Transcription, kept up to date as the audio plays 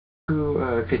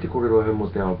Kei te kōrero mo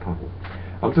te Ao Paho.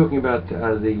 I'm talking about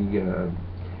the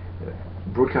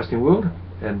broadcasting world,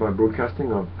 and by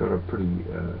broadcasting I've got a pretty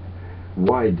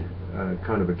wide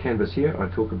kind of a canvas here. I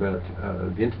talk about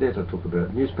the internet, I talk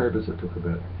about newspapers, I talk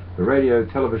about the radio,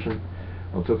 television,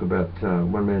 I'll talk about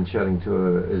one man shouting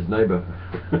to his neighbour,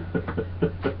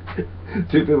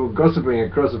 two people gossiping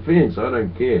across a fence. I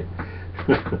don't care.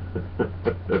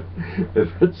 if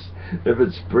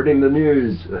it's spreading the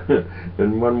news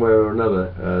in one way or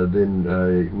another,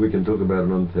 then we can talk about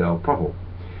it on Te Ao Paho.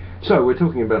 So we're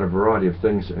talking about a variety of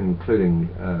things, including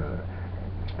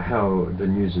how the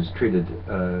news is treated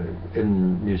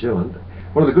in New Zealand.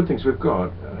 One of the good things we've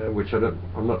got, which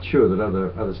I'm not sure that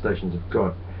other stations have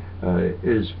got,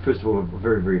 is first of all a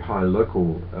very, very high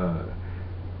local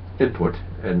input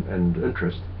and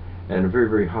interest, and a very,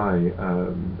 very high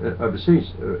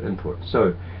overseas input.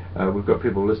 So we've got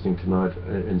people listening tonight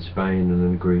in Spain and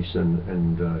in Greece and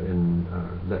in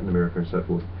Latin America and so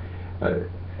forth,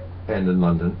 and in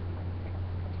London,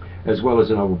 as well as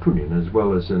in Awapunian, as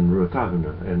well as in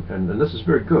Ruatahuna, and this is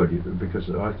very good because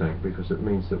it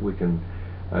means that we can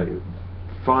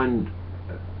find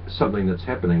something that's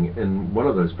happening in one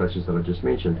of those places that I just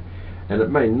mentioned, and it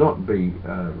may not be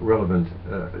relevant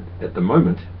at the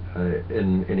moment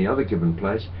in any other given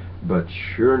place, but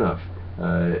sure enough,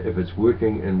 if it's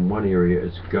working in one area,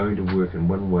 it's going to work in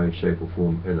one way, shape or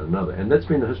form in another. And that's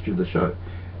been the history of the show,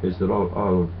 is that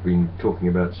I'll have been talking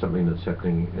about something that's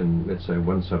happening in, let's say,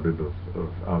 one suburb of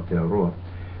Aotearoa,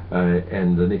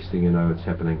 and the next thing you know, it's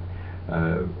happening,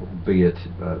 be it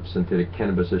synthetic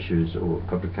cannabis issues or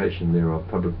publication thereof,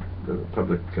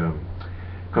 public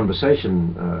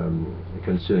conversation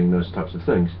concerning those types of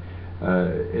things.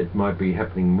 It might be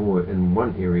happening more in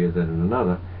one area than in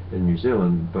another in New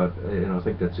Zealand, but and I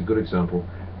think that's a good example,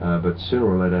 but sooner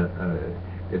or later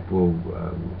it will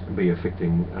be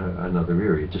affecting another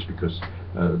area, just because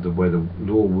the way the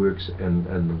law works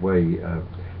and the way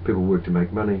people work to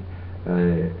make money,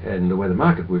 and the way the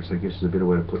market works, I guess is a better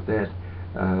way to put that,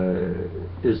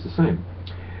 is the same.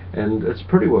 And it's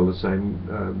pretty well the same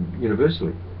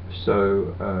universally.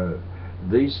 So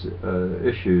these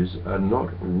issues are not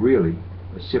really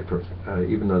separate,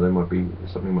 even though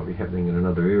something might be happening in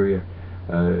another area.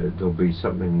 There'll be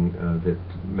something that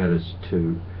matters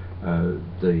to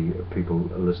the people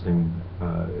listening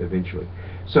eventually.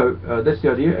 So that's the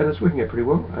idea, and it's working out pretty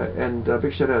well. And a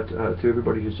big shout out to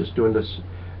everybody who's just joined us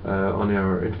on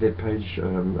our internet page.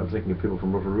 I'm thinking of people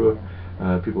from Rotorua,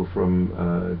 people from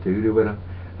Te Urewera,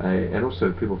 and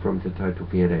also people from Te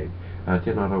Taitokiere.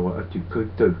 Tēnā rawa atu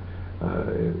koutou,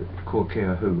 ko ke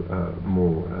ahu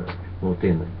mō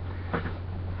tēnei.